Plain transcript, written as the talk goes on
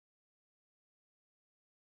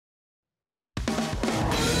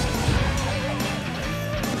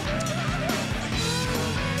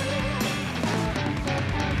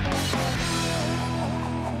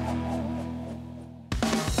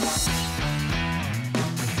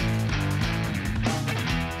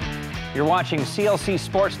You're watching CLC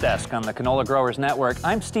Sportsdesk on the Canola Growers Network.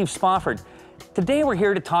 I'm Steve Spofford. Today we're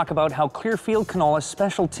here to talk about how Clearfield Canola's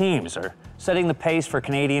special teams are setting the pace for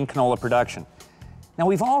Canadian canola production. Now,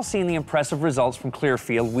 we've all seen the impressive results from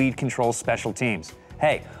Clearfield weed control special teams.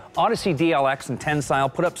 Hey, Odyssey DLX and Tensile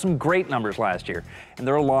put up some great numbers last year, and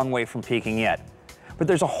they're a long way from peaking yet. But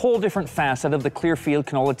there's a whole different facet of the Clearfield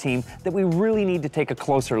canola team that we really need to take a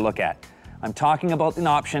closer look at. I'm talking about an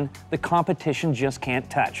option the competition just can't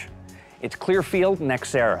touch. It's Clearfield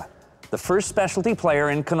Nexera, the first specialty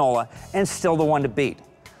player in canola and still the one to beat.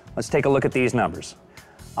 Let's take a look at these numbers.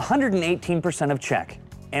 118% of check,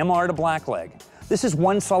 MR to blackleg. This is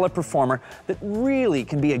one solid performer that really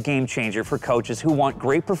can be a game changer for coaches who want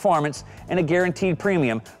great performance and a guaranteed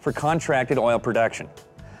premium for contracted oil production.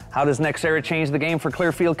 How does Nexera change the game for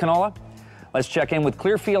Clearfield canola? Let's check in with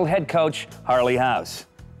Clearfield head coach Harley House.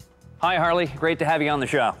 Hi Harley, great to have you on the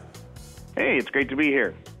show. Hey, it's great to be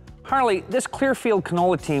here. Harley, this Clearfield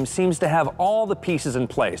canola team seems to have all the pieces in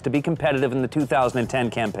place to be competitive in the 2010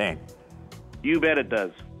 campaign. You bet it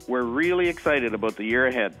does. We're really excited about the year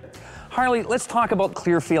ahead. Harley, let's talk about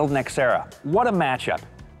Clearfield Nexera. What a matchup.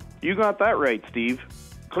 You got that right, Steve.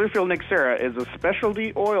 Clearfield Nexera is a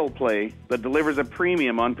specialty oil play that delivers a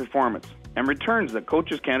premium on performance and returns that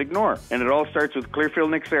coaches can't ignore. And it all starts with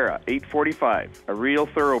Clearfield Nexera 845, a real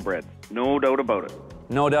thoroughbred, no doubt about it.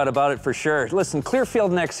 No doubt about it for sure. Listen,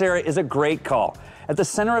 Clearfield Nexera is a great call. At the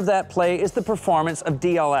center of that play is the performance of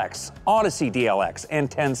DLX, Odyssey DLX,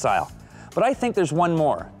 and Tensile. But I think there's one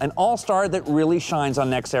more, an all-star that really shines on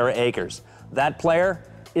Nexera acres. That player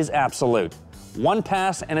is Absolute. One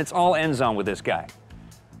pass and it's all end zone with this guy.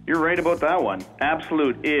 You're right about that one.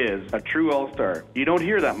 Absolute is a true all-star. You don't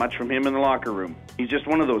hear that much from him in the locker room. He's just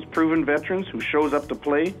one of those proven veterans who shows up to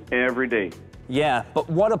play every day. Yeah, but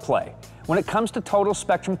what a play. When it comes to total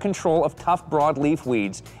spectrum control of tough broadleaf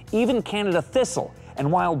weeds, even Canada thistle and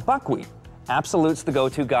wild buckwheat, Absolute's the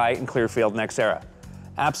go-to guy in Clearfield Nexera.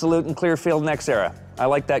 Absolute and Clearfield Nexera. I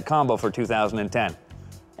like that combo for 2010.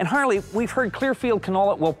 And Harley, we've heard Clearfield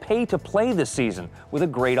canola will pay to play this season with a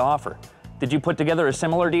great offer. Did you put together a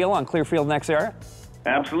similar deal on Clearfield Nexera?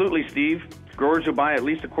 Absolutely, Steve. Growers who buy at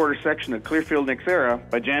least a quarter section of Clearfield Nexera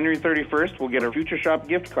by January 31st will get a Future Shop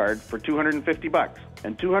gift card for $250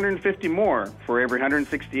 and $250 more for every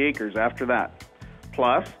 160 acres after that.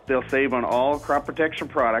 Plus, they'll save on all crop protection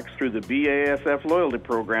products through the BASF loyalty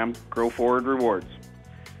program, Grow Forward Rewards.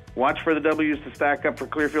 Watch for the W's to stack up for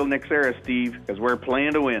Clearfield Nexera, Steve, because we're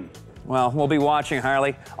playing to win. Well, we'll be watching,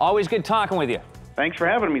 Harley. Always good talking with you. Thanks for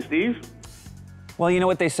having me, Steve. Well, you know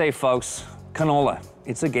what they say, folks. Canola,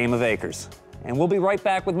 it's a game of acres. And we'll be right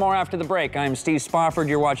back with more after the break. I'm Steve Spofford.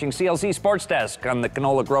 You're watching CLC Sports Desk on the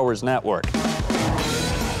Canola Growers Network.